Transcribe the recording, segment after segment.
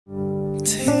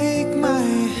Take my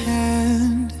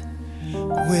hand,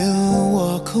 we'll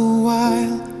walk a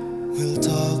while, we'll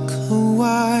talk a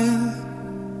while.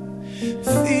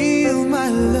 Feel my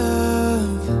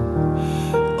love,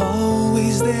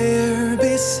 always there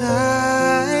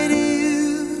beside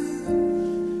you.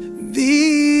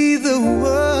 Be the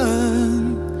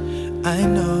one, I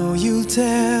know you'll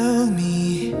tell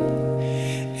me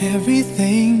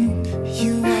everything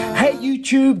you are. Hey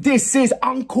YouTube, this is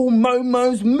Uncle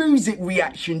Momo's music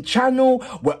reaction channel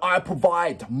where I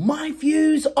provide my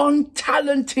views on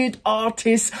talented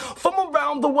artists from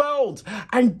around the world.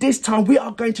 And this time we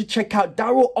are going to check out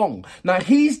Daryl Ong. Now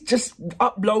he's just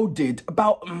uploaded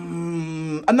about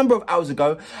a number of hours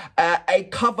ago a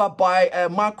cover by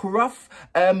Michael Ruff,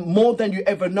 More Than You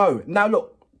Ever Know. Now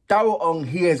look, Daryl Ong,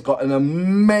 he has got an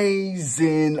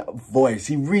amazing voice.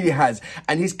 He really has.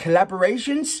 And his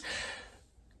collaborations...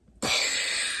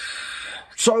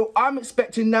 So I'm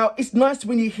expecting now, it's nice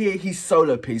when you hear his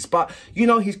solo piece, but you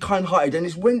know, he's kind-hearted, and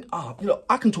it's when, look,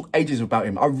 I can talk ages about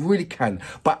him, I really can.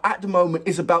 But at the moment,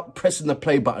 it's about pressing the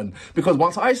play button, because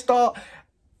once I start,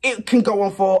 it can go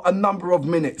on for a number of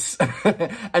minutes.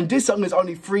 And this song is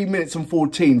only 3 minutes and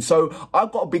 14. So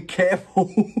I've got to be careful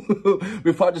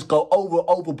before I just go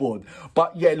overboard.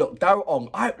 But yeah, look, Daryl Ong,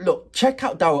 look, check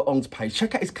out Daryl Ong's page.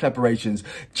 Check out his collaborations.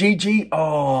 Gigi,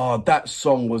 oh, that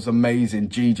song was amazing,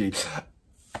 Gigi.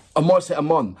 Morissette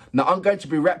Amon. Now, I'm going to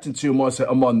be reacting to Morissette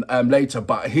Amon later,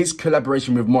 but his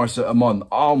collaboration with Morissette Amon,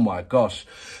 oh my gosh.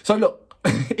 So look,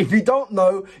 if you don't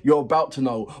know, you're about to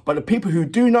know. But the people who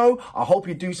do know, I hope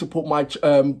you do support my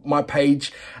my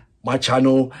page, my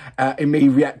channel, in me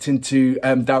reacting to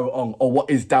Daryl Ong, or what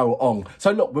is Daryl Ong.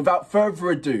 So look, without further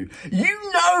ado,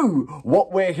 you know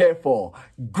what we're here for.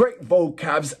 Great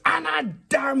vocabs and a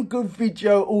damn good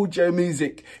video audio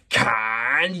music.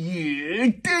 Can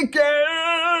you dig it?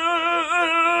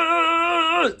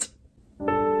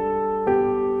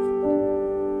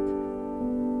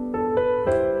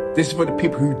 This is for the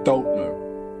people who don't know.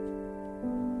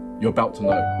 You're about to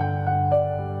know.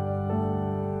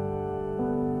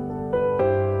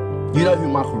 You know who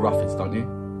Michael Ruff is, don't you?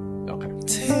 Okay.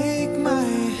 Take my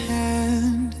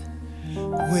hand,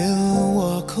 we'll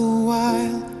walk a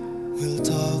while, we'll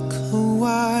talk a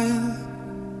while.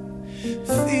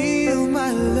 Feel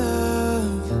my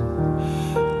love,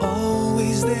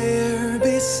 always there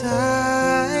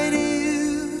beside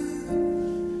you.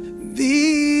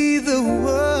 Be the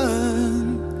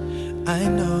one, I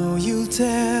know you'll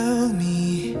tell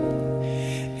me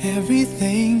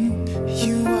everything.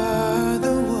 You are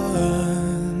the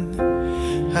one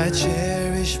I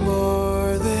cherish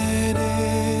more than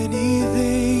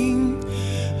anything.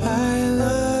 I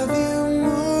love you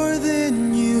more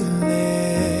than you'll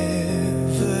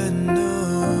ever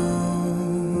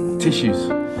know. Tissues.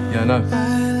 Yeah, I know.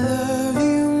 I love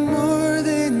you more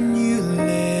than you'll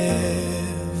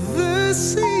ever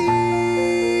see.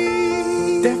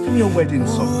 Definitely a wedding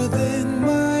song. More than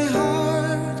my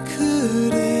heart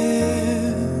could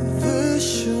ever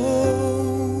show.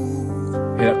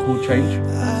 Hear that chord change?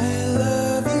 I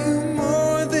love you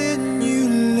more than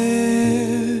you'll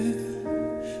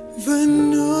ever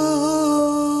know.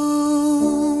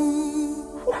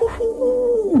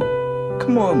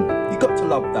 Come on, you got to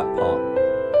love that part.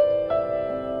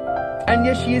 And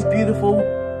yes, she is beautiful.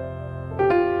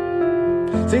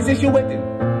 So is this your wedding?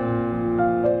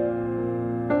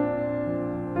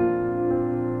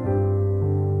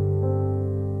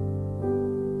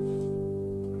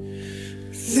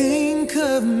 Think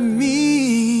of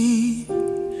me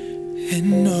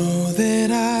and know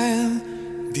that I'll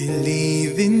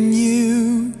believe in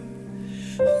you.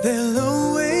 There'll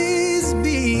always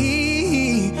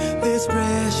be this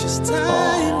precious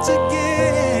time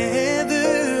together.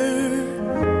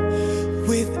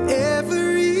 With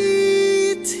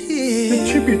every tear, A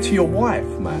tribute to your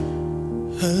wife, man.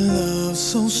 a love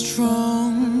so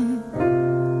strong,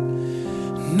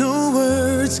 no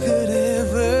words could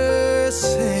ever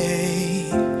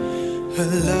say. A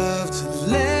love to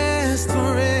last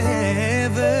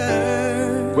forever.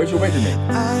 Where's your wedding ring?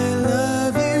 I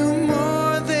love you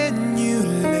more than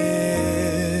you'll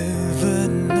ever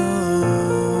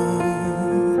know.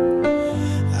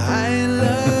 I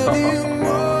love you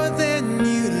more than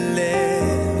you'll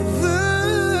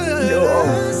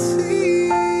ever see.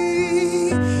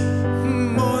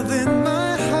 More than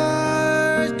my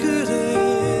heart could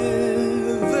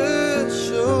ever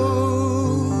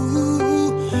show.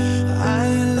 I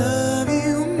love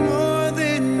you more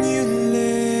than you'll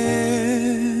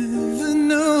ever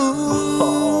know.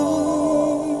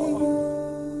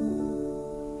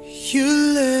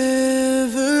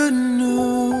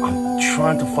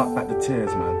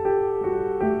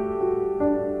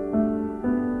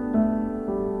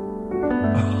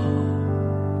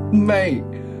 mate.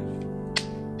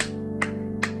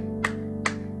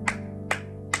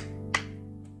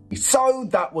 So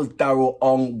that was Daryl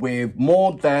Ong with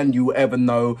More Than You Ever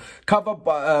Know, covered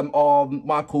by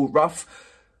Michael Ruff.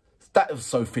 That was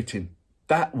so fitting.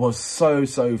 That was so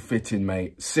fitting,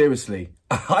 mate. Seriously.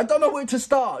 I don't know where to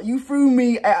start. You threw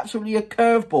me absolutely a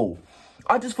curveball.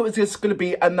 I just thought it was just going to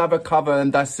be another cover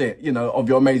and that's it, you know, of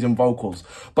your amazing vocals.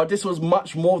 But this was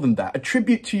much more than that. A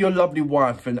tribute to your lovely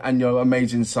wife and your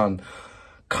amazing son.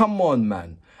 Come on,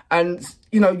 man. And,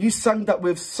 you know, you sang that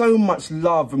with so much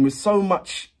love and with so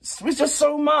much, with just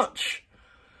so much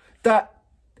that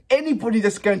anybody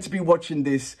that's going to be watching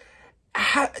this,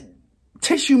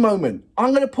 tissue moment. I'm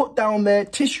going to put down there,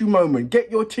 tissue moment.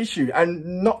 Get your tissue.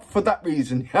 And not for that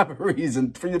reason, have a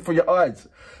reason for your eyes.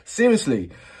 Seriously.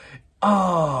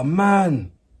 Oh,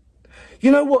 man.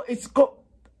 You know what? It's got,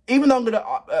 even though I'm going to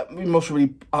most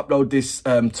probably upload this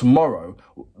tomorrow,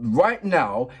 right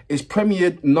now, it's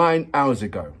premiered 9 hours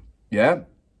ago. Yeah?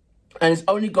 And it's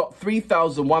only got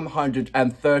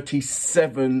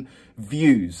 3,137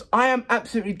 views. I am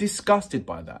absolutely disgusted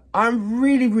by that. I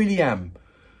really am.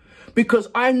 Because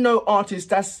I know artists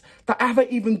that haven't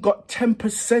even got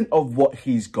 10% of what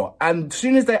he's got. And as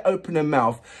soon as they open their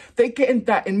mouth, they're getting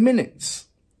that in minutes.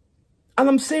 And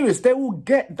I'm serious,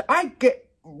 I get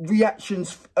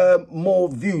reactions, more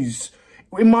views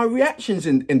in my reactions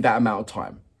in that amount of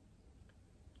time.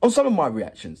 On some of my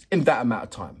reactions in that amount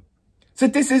of time. So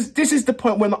this is the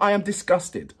point when I am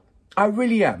disgusted. I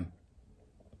really am.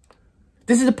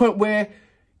 This is the point where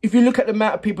if you look at the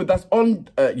amount of people that's on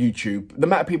YouTube, the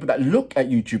amount of people that look at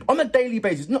YouTube on a daily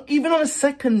basis, not even on a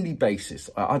secondly basis.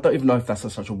 I don't even know if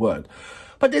that's such a word.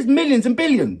 But there's millions and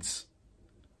billions.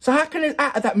 So how can it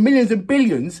out of that millions and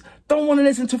billions don't want to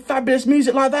listen to fabulous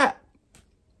music like that?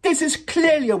 This is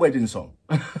clearly a wedding song.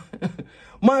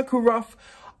 Michael Ruff,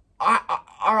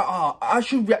 I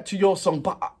should react to your song,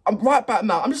 but I'm right back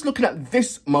now. I'm just looking at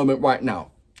this moment right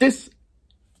now. This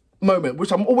moment,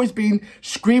 which I'm always been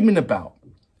screaming about.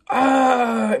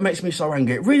 It makes me so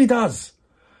angry. It really does.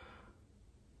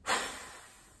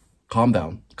 Calm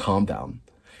down. Calm down.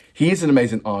 He is an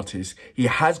amazing artist. He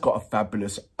has got a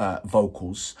fabulous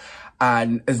vocals.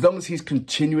 And as long as he's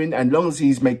continuing, and as long as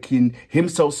he's making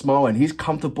himself smile and he's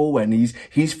comfortable and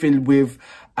he's filled with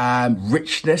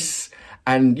richness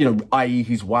and, you know, i.e.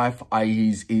 his wife,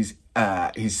 i.e.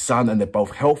 his son, and they're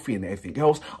both healthy and everything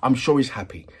else, I'm sure he's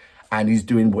happy. And he's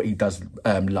doing what he does,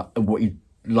 what he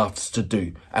loves to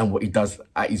do and what he does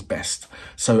at his best.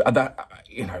 So that,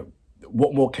 you know,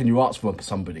 what more can you ask from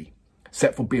somebody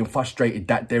except for being frustrated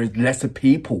that there is lesser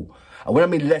people? And when I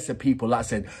mean lesser people, like I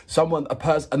said, an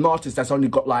artist that's only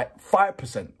got like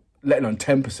 5%, let alone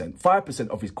 10%, 5%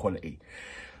 of his quality,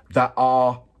 that's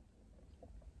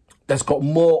got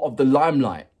more of the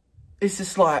limelight. It's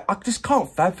just like, I just can't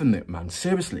fathom it, man.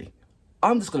 Seriously.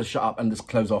 I'm just going to shut up and just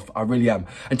close off. I really am.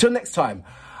 Until next time,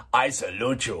 I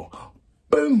salute you.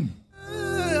 Boom.